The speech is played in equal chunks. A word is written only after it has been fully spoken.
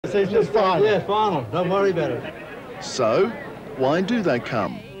decision is final. Yeah, final. Don't worry about it. So, why do they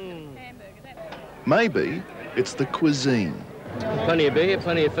come? Maybe it's the cuisine. Plenty of beer,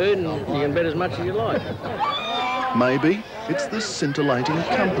 plenty of food, and you can bet as much as you like. Maybe it's the scintillating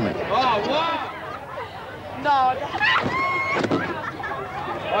company. No.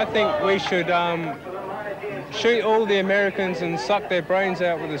 I think we should shoot all the Americans and suck their brains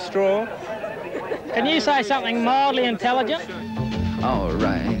out with a straw. Can you say something mildly intelligent? All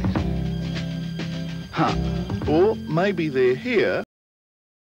right. Huh. Or maybe they're here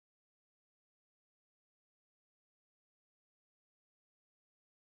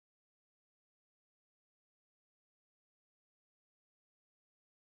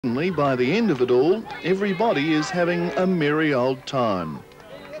by the end of it all, everybody is having a merry old time.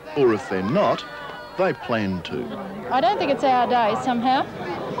 Or if they're not, they plan to. I don't think it's our day somehow.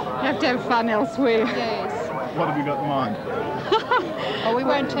 You have to have fun elsewhere. Yes. What have you got in mind? Oh, we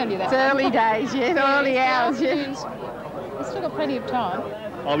won't tell you that. It's early days yet, early hours yet. We've still got plenty of time.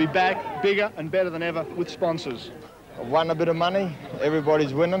 I'll be back bigger and better than ever with sponsors. I've won a bit of money.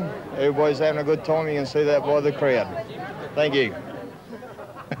 Everybody's winning. Everybody's having a good time. You can see that by the crowd. Thank you.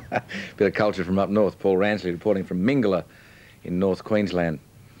 Bit of culture from up north. Paul Ransley reporting from Mingala in North Queensland,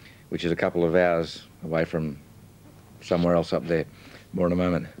 which is a couple of hours away from somewhere else up there. More in a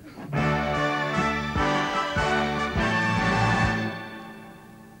moment.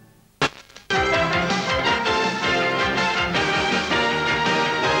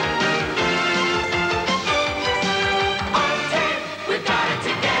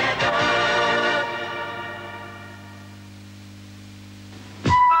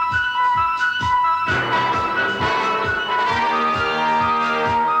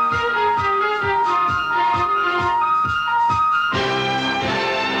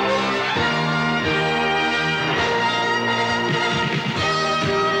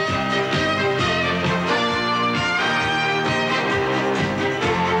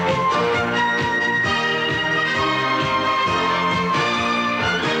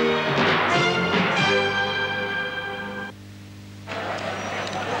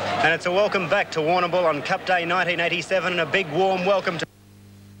 And it's a welcome back to Wbool on Cup Day 1987 and a big warm welcome to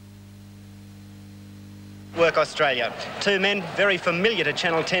Work Australia. Two men very familiar to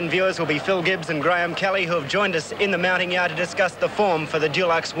Channel 10 viewers will be Phil Gibbs and Graham Kelly, who have joined us in the mounting yard to discuss the form for the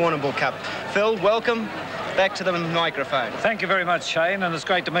Dulux Wbool Cup. Phil, welcome. Back to the microphone. Thank you very much, Shane, and it's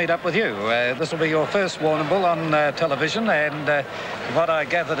great to meet up with you. This will be your first Wbool on television, and what I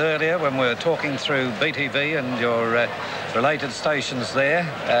gathered earlier when we were talking through BTV and your related stations there,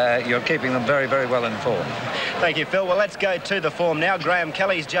 you're keeping them very, very well informed. Thank you, Phil. Well, let's go to the form now. Graham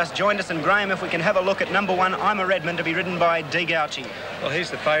Kelly's just joined us, and Graham, if we can have a look at number 1, I'm a Redmond, to be ridden by D. Gauchi. Well, he's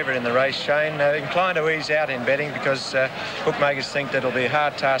the favourite in the race, Shane. Inclined to ease out in betting because bookmakers think that it'll be a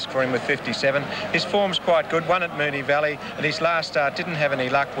hard task for him with 57. His form's quite good, won at Moonee Valley, and his last start didn't have any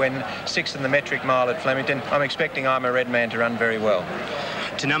luck when 6th in the metric mile at Flemington. I'm expecting I'm a Redman to run very well.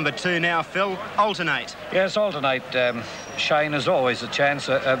 To number 2 now, Phil, Alternate. Yes, Alternate, Shane, is always a chance.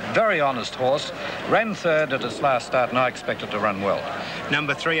 A very honest horse. Ran 3rd at its last start, and I expect it to run well.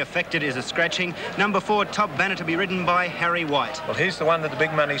 Number 3, Affected, is a scratching. Number 4, Top Banner, to be ridden by Harry White. Well, he's the one that the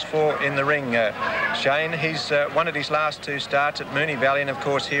big money's for in the ring, Shane. He's won at his last 2 starts at Moonee Valley and, of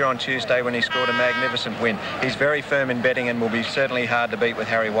course, here on Tuesday when he scored a magnificent win. He's very firm in betting and will be certainly hard to beat with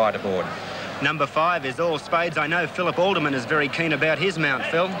Harry White aboard. Number 5 is All Spades. I know Philip Alderman is very keen about his mount,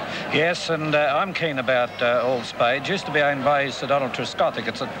 Phil. Yes, and I'm keen about All Spades. Used to be owned by Sir Donald Trescothick.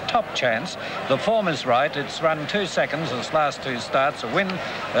 It's a top chance. The form is right. It's run 2 seconds its last 2 starts. A win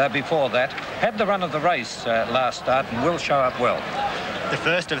before that. Had the run of the race last start and will show up well. The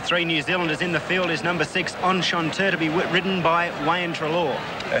first of 3 New Zealanders in the field is number 6, Enchanteur, to be ridden by Wayne Trelaw.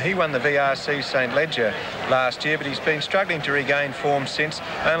 He won the VRC St Leger last year, but he's been struggling to regain form since.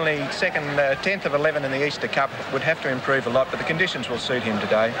 Only 10th of 11 in the Easter Cup. Would have to improve a lot, but the conditions will suit him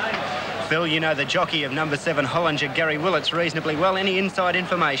today. Phil, you know the jockey of number 7, Hollinger, Gary Willits, reasonably well. Any inside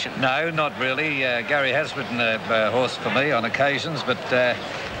information? No, not really. Gary has ridden a horse for me on occasions, but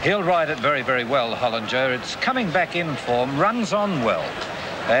he'll ride it very, very well, Hollinger. It's coming back in form, runs on well.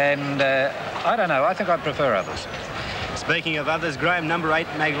 And I don't know, I think I'd prefer others. Speaking of others, Graham, number 8,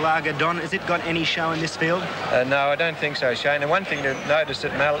 Maglaga Don, has it got any show in this field? No, I don't think so, Shane. And one thing to notice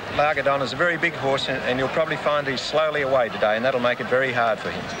that Maglaga Don is a very big horse, and you'll probably find he's slowly away today, and that'll make it very hard for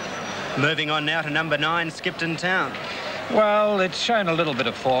him. Moving on now to number 9, Skipton Town. Well, it's shown a little bit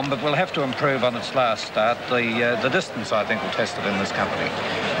of form, but we'll have to improve on its last start. The distance, I think, will test it in this company.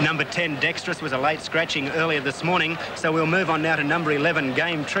 Number 10, Dexterous, was a late scratching earlier this morning, so we'll move on now to number 11,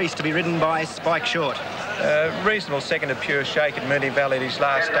 Game Treece, to be ridden by Spike Short. Reasonable second to Pure Shake at Moonee Valley at his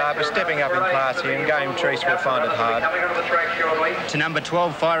last start, but stepping up in class here, and Game Trees will find it hard. To number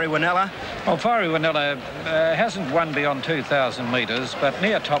 12, Fiery Wanella. Well, Fiery Wanella hasn't won beyond 2,000 metres, but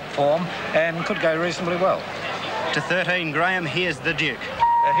near top form and could go reasonably well. To 13, Graham, here's the Duke.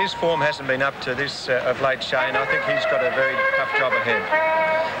 His form hasn't been up to this of late, Shane. I think he's got a very tough job ahead.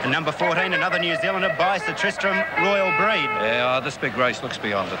 And number 14, another New Zealander, by Sir Tristram, Royal Breed. Yeah, this big race looks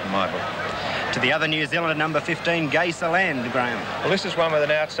beyond it in my book. To the other New Zealander, number 15, Geyserland, Graham. Well, this is one with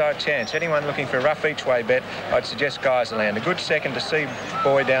an outside chance. Anyone looking for a rough each-way bet, I'd suggest Geyserland. A good second to see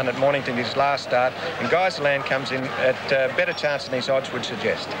Boy down at Mornington his last start, and Geyserland comes in at better chance than his odds would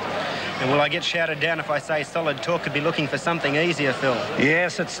suggest. And will I get shouted down if I say Solid Talk could be looking for something easier, Phil?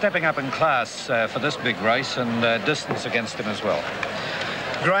 Yes, it's stepping up in class for this big race and distance against him as well.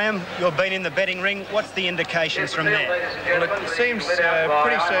 Graham, you've been in the betting ring. What's the indications from there? Well, it seems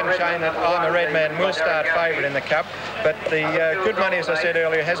pretty certain, Shane, that I'm a Red Man will start favourite in the Cup, but the good money, as I said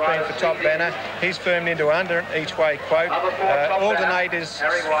earlier, has been for Top Banner. He's firmed into under each way quote. Alternate is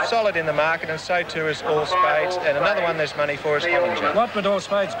solid in the market, and so too is All Spades, and another one there's money for is Hollinger. What would All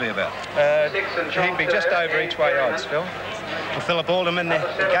Spades be about? He'd be just over each way odds, Phil. Well, Philip Alderman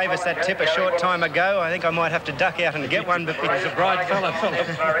gave us that tip a short time ago. I think I might have to duck out and get one, but he's a bright fellow, Philip.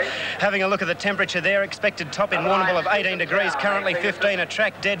 Having a look at the temperature there, expected top in Warrnambool of 18 degrees, currently 15 at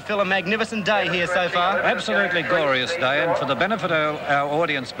track. Dead, Phil, a magnificent day here so far. Absolutely glorious day, and for the benefit of our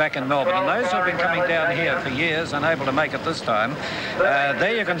audience back in Melbourne, and those who have been coming down here for years, unable to make it this time,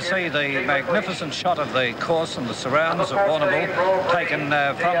 there you can see the magnificent shot of the course and the surrounds of Warrnambool taken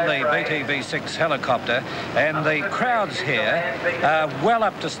from the BTV6 helicopter, and the crowds here well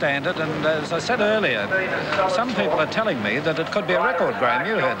up to standard, and as I said earlier, some people are telling me that it could be a record, Graham.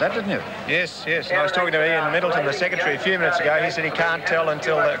 You heard that, didn't you? Yes, yes. I was talking to Ian Middleton, the secretary, a few minutes ago. He said he can't tell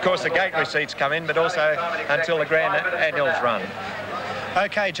until, of course, the gate receipts come in, but also until the grand annuals run.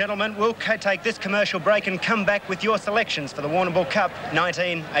 OK, gentlemen, we'll take this commercial break and come back with your selections for the Warrnambool Cup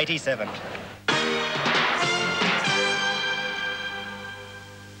 1987.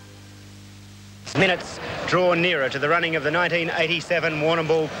 Minutes draw nearer to the running of the 1987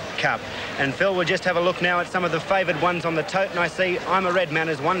 Warrnambool Cup. And Phil, we'll just have a look now at some of the favoured ones on the tote, and I see I'm a Red Man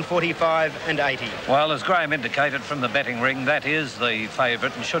as 145 and 80. Well, as Graham indicated from the betting ring, that is the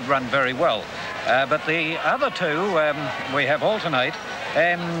favourite and should run very well. But the other two, we have Alternate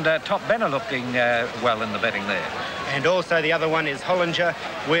and Top Banner looking well in the betting there. And also the other one is Hollinger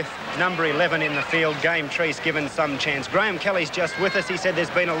with number 11 in the field. Game Trees given some chance. Graham Kelly's just with us. He said there's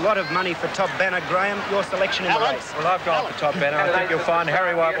been a lot of money for Top Banner. Graham, your selection in the race. Well, I've gone for Top Banner. I think you'll find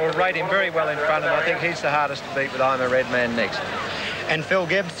Harry White will rate him very well in front, and I think he's the hardest to beat with I'm a Red Man next. And Phil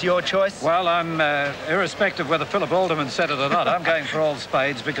Gibbs, your choice? Well, I'm, irrespective whether Philip Alderman said it or not, I'm going for All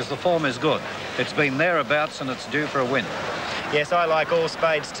Spades because the form is good. It's been thereabouts and it's due for a win. Yes, I like All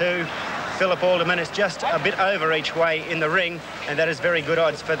Spades too. Philip Alderman is just a bit over each way in the ring, and that is very good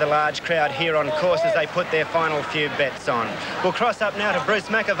odds for the large crowd here on course as they put their final few bets on. We'll cross up now to Bruce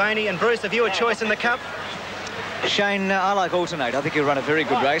McAvaney. And Bruce, have you a choice in the Cup? Shane, I like Alternate. I think he'll run a very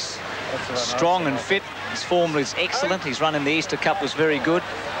good race. Strong and fit. His form is excellent. His run in the Easter Cup was very good.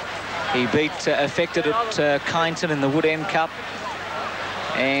 He beat Affected at Kyneton in the Wood End Cup.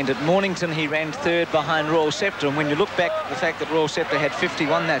 And at Mornington, he ran third behind Royal Scepter. And when you look back, the fact that Royal Scepter had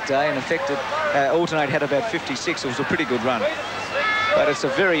 51 that day and Affected Alternate had about 56, it was a pretty good run. But it's a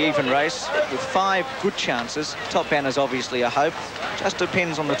very even race with 5 good chances. Top Banner's obviously a hope. Just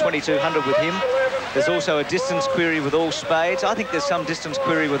depends on the 2200 with him. There's also a distance query with All Spades. I think there's some distance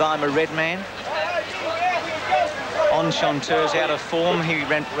query with I'm a Red Man. Enchanteur's out of form. He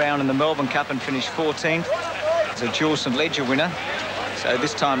ran round in the Melbourne Cup and finished 14th. He's a Jaw St Ledger winner. So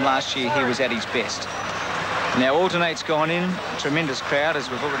this time last year, he was at his best. Now, Alternate's gone in. Tremendous crowd, as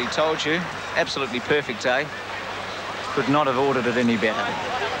we've already told you. Absolutely perfect day. Could not have ordered it any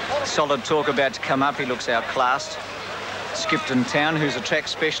better. Solid Talk about to come up. He looks outclassed. Skipton Town, who's a track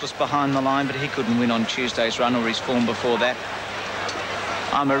specialist behind the line, but he couldn't win on Tuesday's run or his form before that.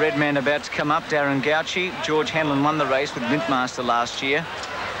 I'm a Red Man about to come up. Darren Gauci. George Hanlon won the race with Mintmaster last year.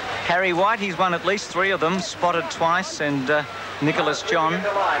 Harry White, he's won at least 3 of them. Spotted twice, and Nicholas John.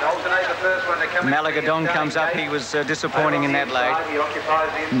 Malagadon comes up. He was disappointing in Adelaide.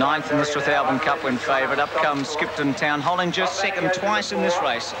 9th in the Strathalbyn Cup when favourite. Up comes Skipton Town. Hollinger second twice in this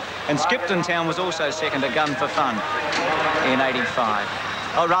race. And Skipton Town was also second, A Gun for Fun, in 85.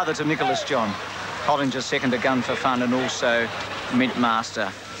 Oh, rather to Nicholas John. Hollinger second, A Gun for Fun, and also Mintmaster.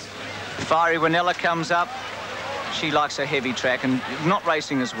 Fiery Wanella comes up. She likes a heavy track and not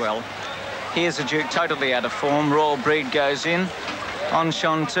racing as well. Here's a Duke totally out of form. Royal Breed goes in.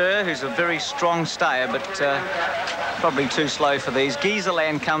 Enchanteur, who's a very strong stayer, but probably too slow for these.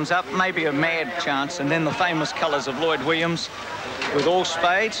 Gizaland comes up, maybe a mad chance, and then the famous colours of Lloyd Williams with All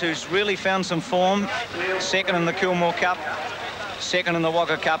Spades, who's really found some form. Second in the Kilmore Cup, second in the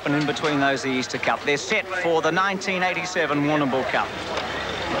Wagga Cup, and in between those the Easter Cup. They're set for the 1987 Wbool Cup.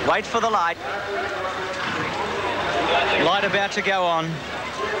 Wait for the light. Light about to go on.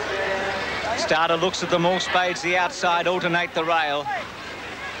 Starter looks at them. All Spades the outside, alternate the rail.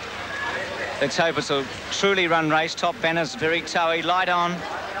 Let's hope it's a truly run race. Top Banner's very towy. Light on.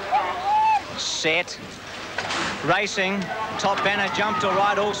 Set. Racing. Top Banner jumped to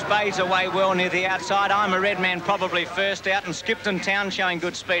right. All Spades away well near the outside. I'm a Red Man probably first out, and Skipton Town showing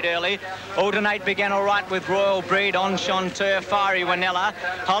good speed early. Alternate began all right with Royal Breed, Enchanteur, Fiery Wanella.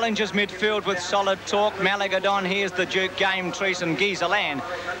 Hollinger's midfield with Solid Talk. Malagadon, here's the Duke, Game Trees and Gizaland.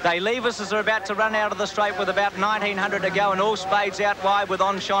 They leave us as they're about to run out of the straight with about 1900 to go, and All Spades out wide with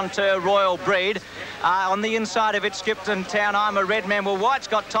Enchanteur, Royal Breed. On the inside of it, Skipton Town, I'm a Red Man. Well, White's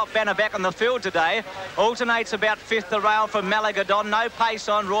got Top Banner back on the field today. Alternates about fifth the rail from Malagadon. No pace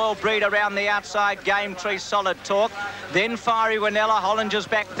on Royal Breed around the outside. Game Tree, Solid Talk. Then Fiery Wanella. Hollinger's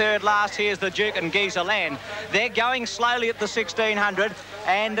back third last. Here's the Duke and Gizaland. They're going slowly at the 1600.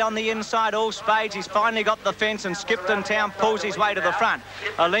 And on the inside, All Spades, he's finally got the fence, and Skipton Town pulls his way to the front.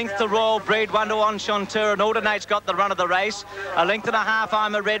 A length to Royal Breed, one to Enchanteur, and Alternate's got the run of the race. A length and a half,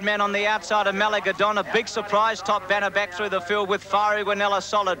 I'm a Red Man on the outside of Malagadon. A big surprise, Top Banner back through the field with Fiery Wanella,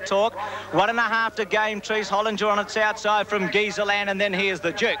 Solid Talk. 1.5 to Game Trees, Hollinger on its outside from Gizaland, and then here's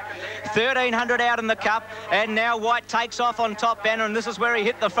the Duke. 1300 out in the cup, and now White takes off on Top Banner, and this is where he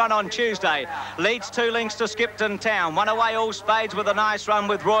hit the front on Tuesday. Leads 2 lengths to Skipton Town. One away, All Spades with a nice run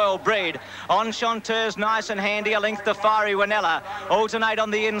with Royal Breed. Enchanteur's nice and handy, a length to Fiery Wanella. Alternate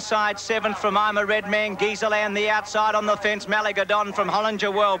on the inside, 7th from I'm a Red Man. Gizaland the outside on the fence. Malagadon from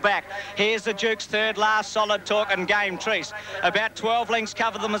Hollinger well back. Here's the Duke's third last, Solid Talk and Game Trees. About 12 lengths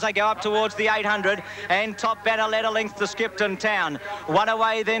cover them as they go up towards the 800, and Top Banner led a length to Skipton Town. One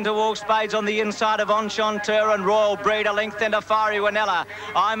away then to All Spades on the inside of Enchanteur and Royal Breed, a length then to Fiery Wanella.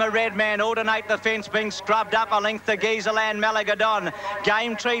 I'm a Red Man, alternate the fence being scrubbed up, a length to Gizaland, Malagadon.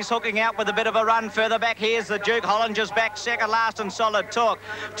 Game Trees hooking out with a bit of a run further back. Here's the Duke. Hollinger's back second last and Solid Talk.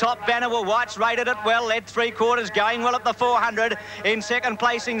 Top Banner, well, White's rated it well, led 3/4, going well at the 400. In second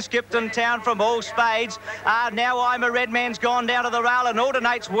placing, Skipton Town from All Spades. Now I'm a Red Man's gone down to the rail and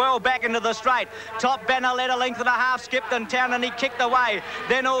alternates well back into the straight. Top Banner led a length and a half, Skipton Town, and he kicked away.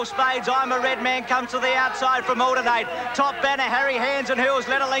 Then All Spades, I'm a Red Man, comes to the outside from Alternate. Top Banner, Harry Hands and Hills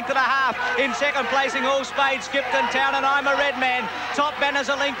led a length and a half. In second placing, All Spades, Skipton Town, and I'm a Red Man. Top Banner's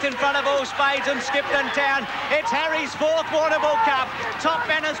a length in front of All Spades and Skipton Town. It's Harry's 4th Wbool Cup. Top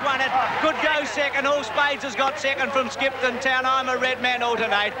Banner's won it. Could go second. All Spades has got second from Skipton Town. I'm a Red Man,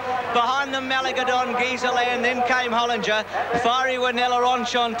 alternate. Behind them, Malagadon, Gizaland, then came Hollinger. Fiery Wanella,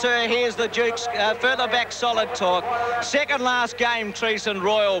 Enchanteur. Here's the Dukes. Further back, Solid Talk. Second last, Game Trees and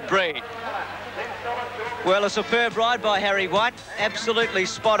Royal Breed. Well, a superb ride by Harry White. Absolutely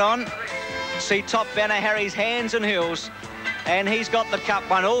spot on. See Top Banner, Harry's Hands and Hills. And he's got the cup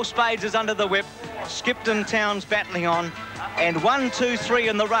one. All Spades is under the whip. Skipton Town's battling on. And 1, 2, 3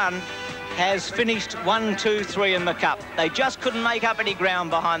 in the run has finished 1, 2, 3 in the cup. They just couldn't make up any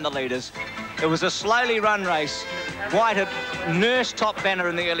ground behind the leaders. It was a slowly run race. White had nursed Top Banner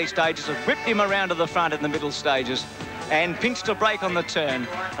in the early stages, had whipped him around to the front in the middle stages, and pinched a break on the turn,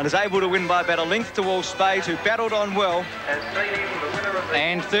 and is able to win by about a length to All Spades, who battled on well.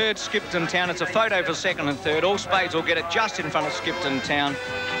 And third, Skipton Town. It's a photo for second and third. All Spades will get it just in front of Skipton Town.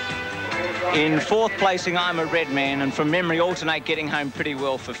 In 4th placing, I'm a Red Man, and from memory, Alternate getting home pretty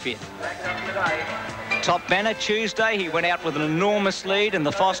well for 5th. Top Banner, Tuesday, he went out with an enormous lead in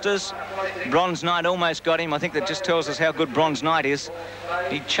the Fosters. Bronze Knight almost got him. I think that just tells us how good Bronze Knight is.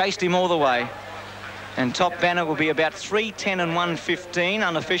 He chased him all the way. And Top Banner will be about 3:10 and 1:15,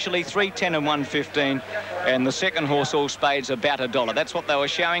 unofficially 3:10 and 1:15. And the second horse, All Spades, about $1. That's what they were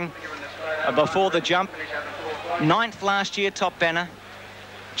showing before the jump. 9th last year, Top Banner.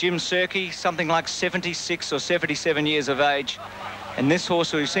 Jim Surkey, something like 76 or 77 years of age. And this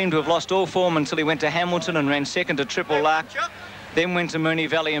horse, who seemed to have lost all form until he went to Hamilton and ran second to Triple Lark, then went to Moonee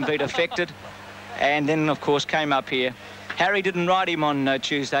Valley and beat Affected, and then, of course, came up here. Harry didn't ride him on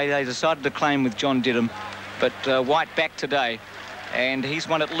Tuesday. They decided to claim with John Didham, but White back today. And he's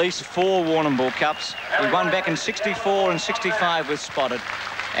won at least 4 Wbool Cups. He won back in 64 and 65 with Spotted,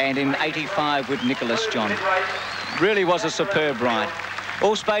 and in 85 with Nicholas John. Really was a superb ride.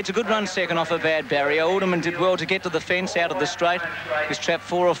 All Spades a good run second off a bad barrier. Alderman did well to get to the fence out of the straight. He was trapped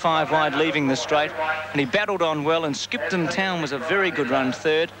 4 or 5 wide leaving the straight, and he battled on well, and Skipton Town was a very good run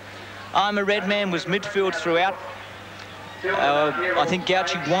third. I'm a Red Man was midfield throughout. I think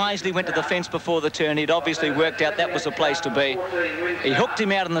Gauchi wisely went to the fence before the turn. He'd obviously worked out that was the place to be. He hooked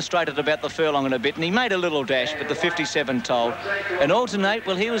him out in the straight at about the furlong and a bit, and he made a little dash, but the 57 told. And Alternate,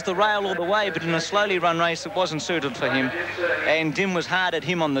 well, he was the rail all the way, but in a slowly run race it wasn't suited for him. And Dim was hard at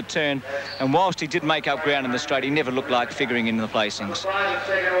him on the turn, and whilst he did make up ground in the straight, he never looked like figuring in the placings.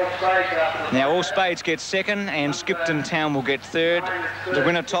 Now All Spades gets second, and Skipton Town will get third. The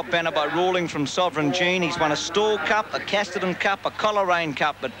winner top banner by ruling from Sovereign Gene. He's won a Stall Cup, a Casterton Cup, a Coleraine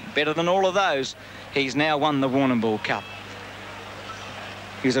Cup, but better than all of those, he's now won the Wbool Cup.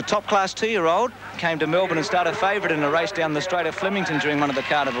 He was a top-class 2-year-old, came to Melbourne and started favourite in a race down the straight of Flemington during one of the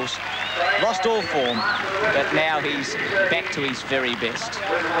carnivals. Lost all form, but now he's back to his very best.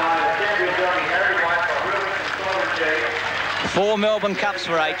 4 Melbourne Cups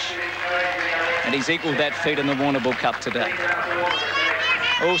for H, and he's equalled that feat in the Wbool Cup today.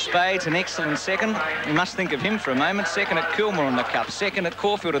 All Spades, an excellent second. You must think of him for a moment. Second at Kilmore in the Cup, second at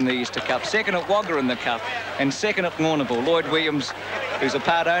Caulfield in the Easter Cup, second at Wagga in the Cup, and second at Wbool. Lloyd Williams, who's a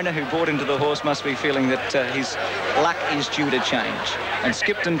part owner who bought into the horse, must be feeling that his luck is due to change. And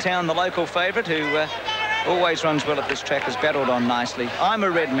Skipton Town, the local favourite, who always runs well at this track, has battled on nicely. I'm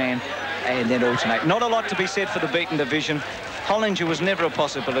a Red Man, and then Alternate. Not a lot to be said for the beaten division. Hollinger was never a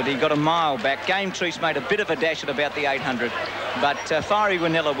possibility, got a mile back. Game Trees made a bit of a dash at about the 800, but Fiery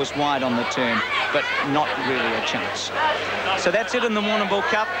Winella was wide on the turn, but not really a chance. So that's it in the Wbool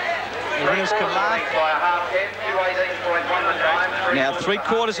Cup. The winners can laugh. Now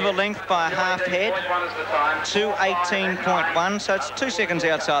 3/4 of a length by a half head, 2:18.1, so it's 2 seconds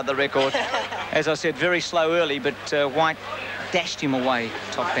outside the record. As I said, very slow early, but White dashed him away,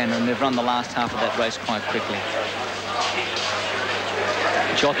 top banner, and they've run the last half of that race quite quickly.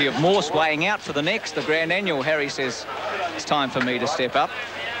 Jockey of Morse weighing out for the next, the Grand Annual. Harry says, it's time for me to step up.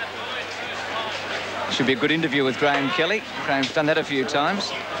 Should be a good interview with Graham Kelly. Graham's done that a few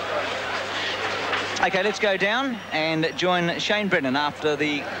times. OK, let's go down and join Shane Brennan after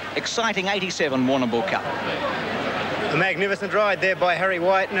the exciting 87 Wbool Cup. A magnificent ride there by Harry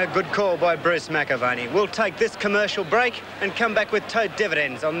White and a good call by Bruce McAvaney. We'll take this commercial break and come back with Toad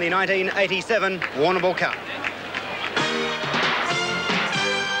Dividends on the 1987 Wbool Cup.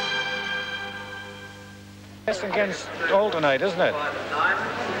 Against Alternate, isn't it?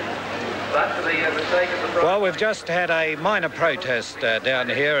 Well, we've just had a minor protest down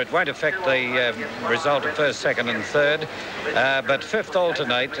here. It won't affect the result of first, second and third, but fifth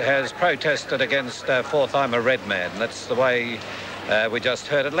Alternate has protested against fourth I'm a Red Man. That's the way we just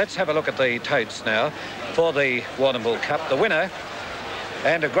heard it. Let's have a look at the totes now for the Wbool Cup. The winner,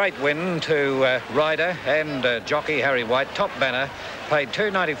 and a great win to rider and jockey Harry White, top banner, paid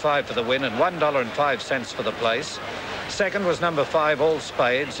 $2.95 for the win and $1.05 for the place. Second was number 5, All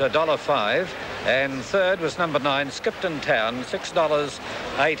Spades, $1.05. And third was number 9, Skipton Town,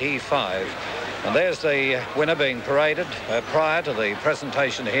 $6.85. And there's the winner being paraded prior to the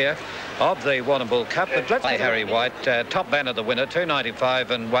presentation here of the Wbool Cup. But let's play Harry White, top banner the winner, $2.95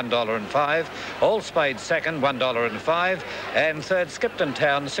 and $1.05. All Spades second, $1.05. And third, Skipton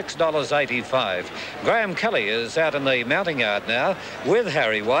Town, $6.85. Graham Kelly is out in the mounting yard now with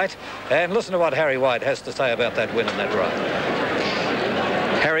Harry White. And listen to what Harry White has to say about that win and that ride.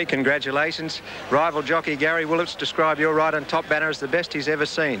 Harry, congratulations. Rival jockey Gary Willetts described your ride on top banner as the best he's ever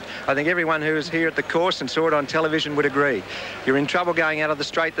seen. I think everyone who was here at the course and saw it on television would agree. You're in trouble going out of the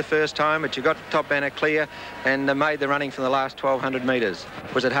straight the first time, but you got top banner clear and made the running from the last 1,200 metres.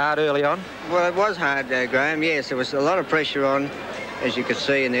 Was it hard early on? Well, it was hard, Graham. Yes, there was a lot of pressure on, as you could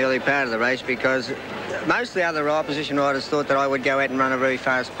see in the early part of the race, because most of the other opposition riders thought that I would go out and run a very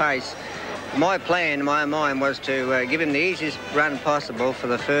fast pace. My plan in my mind was to give him the easiest run possible for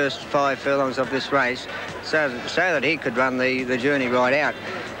the first 5 furlongs of this race so that he could run the journey right out.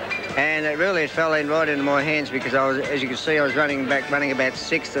 And it fell in right into my hands because I was, as you can see, I was running about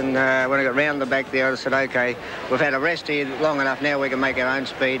 6th, and when I got round the back there, I said, OK, we've had a rest here long enough, now we can make our own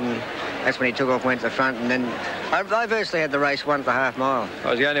speed, and that's when he took off, went to the front, and then I virtually had the race 1.5 mile.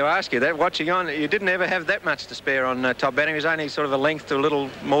 I was going to ask you that. Watching on, you didn't ever have that much to spare on top banner. He was only sort of a length to a little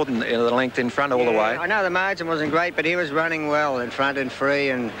more than the length in front all the way. I know the margin wasn't great, but he was running well in front and free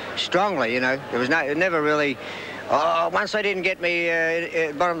and strongly, you know. It never really... Oh, once they didn't get me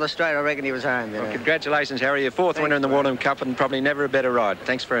bottom of the straight, I reckon he was home. Well, congratulations, Harry. Your 4th winner in the Wbool Cup and probably never a better ride.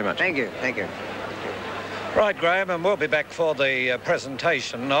 Thanks very much. Thank you. Thank you. Right, Graham, and we'll be back for the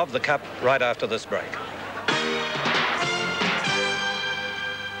presentation of the Cup right after this break.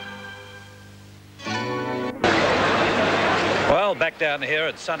 down here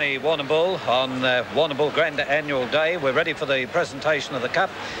at sunny Wbool on Wbool Grand Annual Day. We're ready for the presentation of the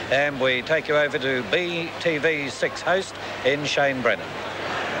Cup, and we take you over to BTV's 6 host in Shane Brennan.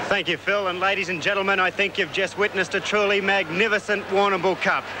 Thank you, Phil. And ladies and gentlemen, I think you've just witnessed a truly magnificent Wbool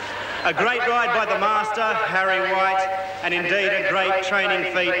Cup. A great ride by the master, Harry White, and indeed a great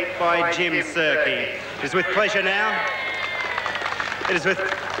training feat by Jim Sirkey. It is with pleasure now.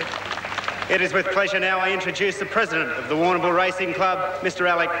 It is with pleasure now I introduce the president of the Wbool Racing Club, Mr.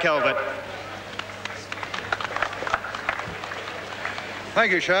 Alec Calvert.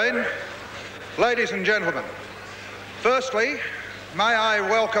 Thank you, Shane. Ladies and gentlemen, firstly, may I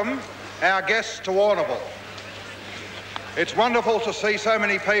welcome our guests to Wbool. It's wonderful to see so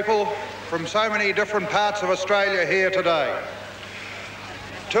many people from so many different parts of Australia here today.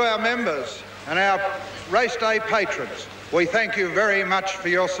 To our members and our race day patrons, we thank you very much for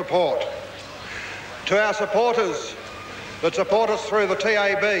your support. To our supporters that support us through the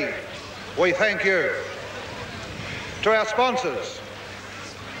TAB, we thank you. To our sponsors,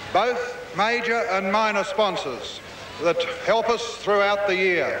 both major and minor sponsors that help us throughout the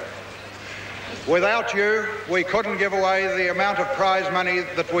year. Without you, we couldn't give away the amount of prize money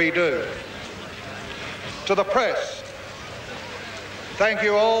that we do. To the press, thank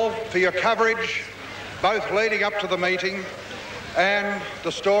you all for your coverage, both leading up to the meeting and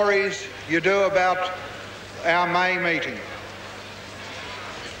the stories you do about our May meeting.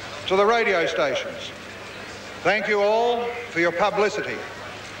 To the radio stations, thank you all for your publicity,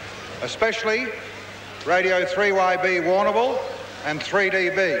 especially Radio 3YB Warrnambool and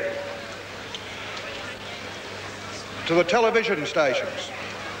 3DB. To the television stations,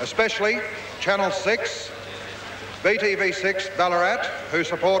 especially Channel 6, BTV6 Ballarat, who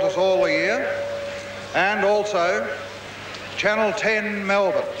support us all the year, and also Channel 10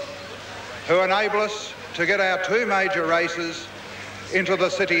 Melbourne, who enable us to get our 2 major races into the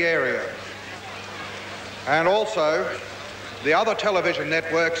city area. And also the other television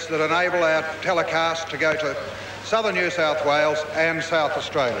networks that enable our telecast to go to southern New South Wales and South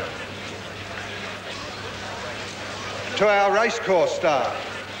Australia. To our racecourse staff,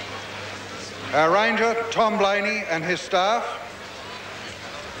 our ranger Tom Blaney and his staff,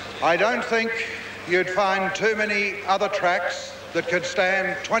 I don't think you'd find too many other tracks that could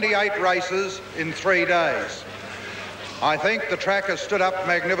stand 28 races in 3 days. I think the track has stood up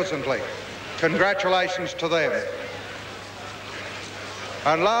magnificently. Congratulations to them.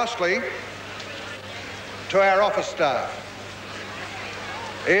 And lastly, to our office staff,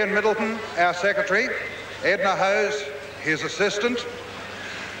 Ian Middleton, our secretary, Edna Hose, his assistant.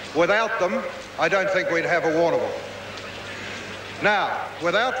 Without them, I don't think we'd have a Wbool. Now,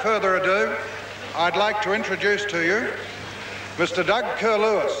 without further ado, I'd like to introduce to you Mr. Doug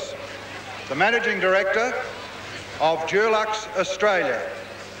Kerr-Lewis, the Managing Director of Dulux Australia.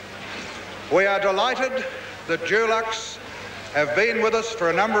 We are delighted that Dulux have been with us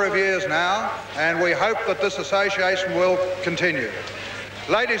for a number of years now, and we hope that this association will continue.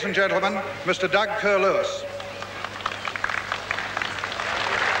 Ladies and gentlemen, Mr. Doug Kerr-Lewis.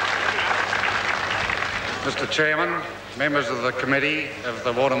 Mr. Chairman, members of the committee of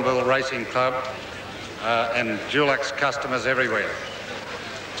the Wbool Racing Club and Dulux customers everywhere.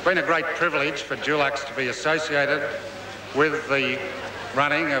 It's been a great privilege for Dulux to be associated with the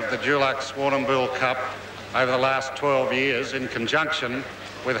running of the Dulux Wbool Cup over the last 12 years in conjunction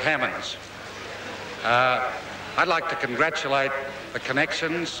with Hammonds. I'd like to congratulate the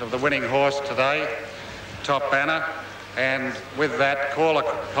connections of the winning horse today, Top Banner, and with that call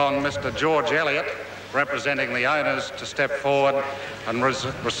upon Mr. George Elliott, representing the owners, to step forward and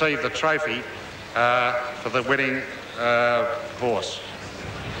receive the trophy for the winning horse.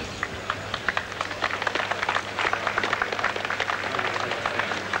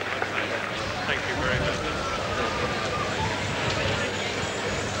 Thank you very much.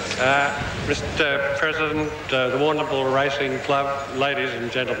 Mr. President, the Wbool Racing Club, ladies and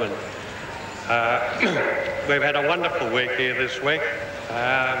gentlemen, we've had a wonderful week here this week.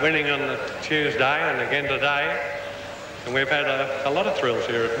 Winning on the Tuesday and again today, and we've had a lot of thrills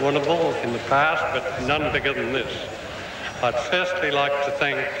here at Wbool in the past, but none bigger than this. I'd firstly like to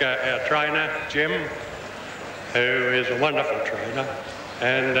thank our trainer, Jim, who is a wonderful trainer,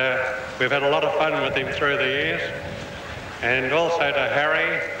 and we've had a lot of fun with him through the years. And also to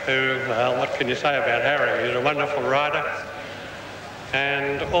Harry, who, well, what can you say about Harry? He's a wonderful rider.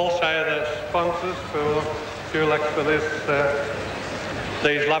 And also the sponsors for Dulux for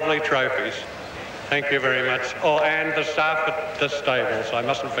these lovely trophies. Thank you very much. Oh, and the staff at the stables, I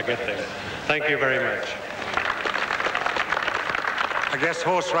mustn't forget them. Thank you very much. I guess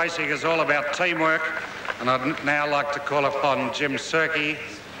horse racing is all about teamwork, And I'd now like to call upon Jim Serkey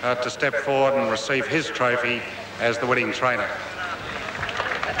to step forward and receive his trophy as the winning trainer.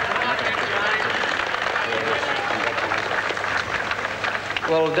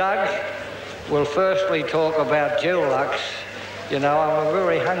 Well, Doug, we'll firstly talk about Dulux. You know, I'm a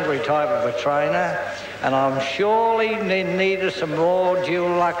very hungry type of a trainer, and I'm surely needed some more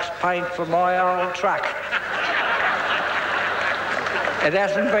Dulux paint for my old truck. It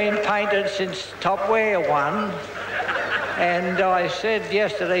hasn't been painted since Top Wear won. And I said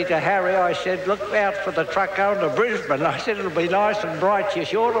yesterday to Harry, I said, look out for the truck going to Brisbane. I said, it'll be nice and bright. You're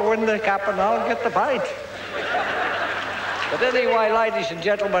sure to win the cup and I'll get the paint. But anyway, ladies and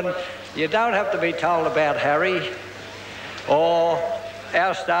gentlemen, you don't have to be told about Harry or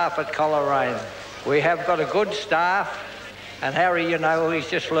our staff at Coleraine. We have got a good staff, and Harry, you know, he's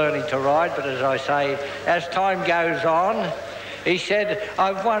just learning to ride, but as I say, as time goes on, he said,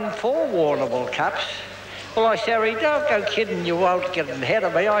 I've won 4 Warrnambool Cups. Well, I said, Harry, don't go kidding, you won't get ahead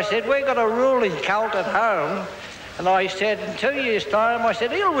of me. I said, we've got a ruling colt at home. And I said, in 2 years' time, I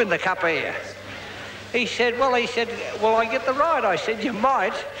said, he'll win the cup here. He said, will I get the ride? I said, you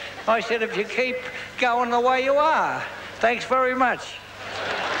might. I said, if you keep going the way you are. Thanks very much.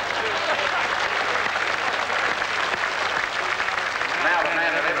 Now the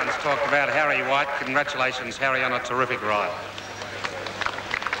man of Evans talked about Harry White. Congratulations, Harry, on a terrific ride.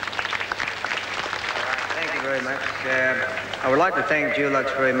 Thank you very much. I would like to thank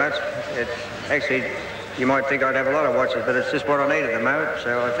Dulux very much. It's actually, you might think I'd have a lot of watches, but it's just what I need at the moment,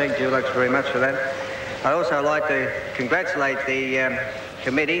 so I thank Dulux very much for that. I'd also like to congratulate the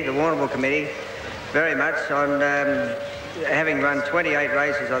committee, the Warrnambool committee, very much on having run 28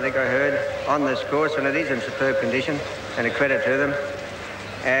 races, I think I heard, on this course, and it is in superb condition, and a credit to them.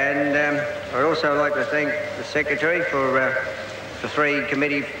 And I'd also like to thank the secretary for the 3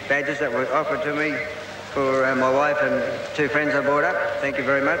 committee badges that were offered to me for my wife and 2 friends I brought up. Thank you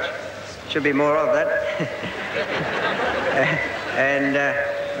very much. Should be more of that.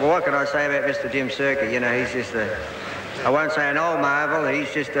 Well, what can I say about Mr. Jim Serkey? You know, he's just I won't say an old marvel,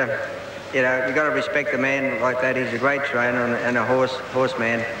 he's just you know, you've got to respect a man like that. He's a great trainer and a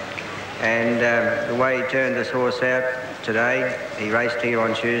horseman. And the way he turned this horse out today, he raced here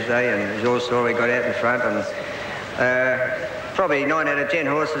on Tuesday, and as you all saw, he got out in front, and probably 9 out of 10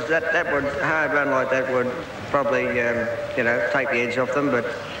 horses, that would, a hard run like that would probably, you know, take the edge off them, but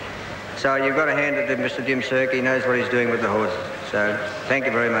so you've got to hand it to Mr. Jim Serkey. He knows what he's doing with the horses. So thank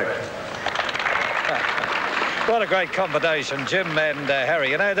you very much. What a great combination, Jim and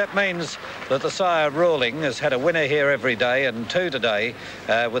Harry. You know, that means that the sire ruling has had a winner here every day, and 2 today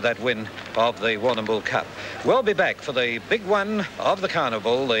with that win of the Warrnambool Cup. We'll be back for the big one of the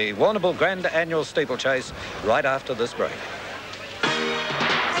carnival, the Warrnambool Grand Annual Steeplechase, right after this break.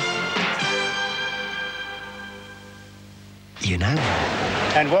 You know.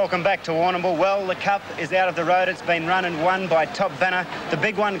 And welcome back to Warrnambool. Well, the Cup is out of the road. It's been run and won by Top Banner. The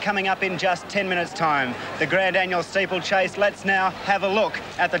big one coming up in just 10 minutes' time. The Grand Annual Steeplechase. Let's now have a look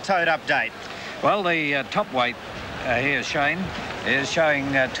at the tote update. Well, the top weight here, Shane, is showing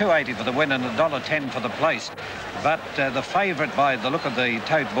 $2.80 for the win and $1.10 for the place. But the favourite by the look of the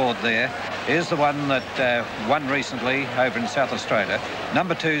tote board there is the one that won recently over in South Australia.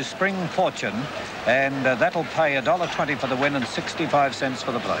 Number 2, Spring Fortune, and that'll pay $1.20 for the win and 65 cents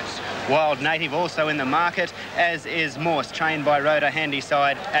for the place. Wild Native also in the market, as is Morse, trained by Rhoda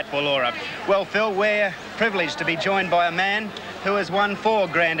Handyside at Wooloora. Well, Phil, we're privileged to be joined by a man who has won 4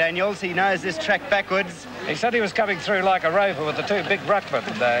 Grand Annuals. He knows this track backwards. He said he was coming through like a rover with the 2 big ruckmen.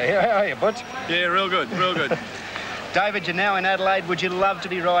 How are you, Butch? Yeah, real good, real good. David, you're now in Adelaide. Would you love to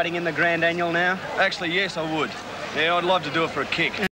be riding in the Grand Annual now? Actually, yes, I would. Yeah, I'd love to do it for a kick.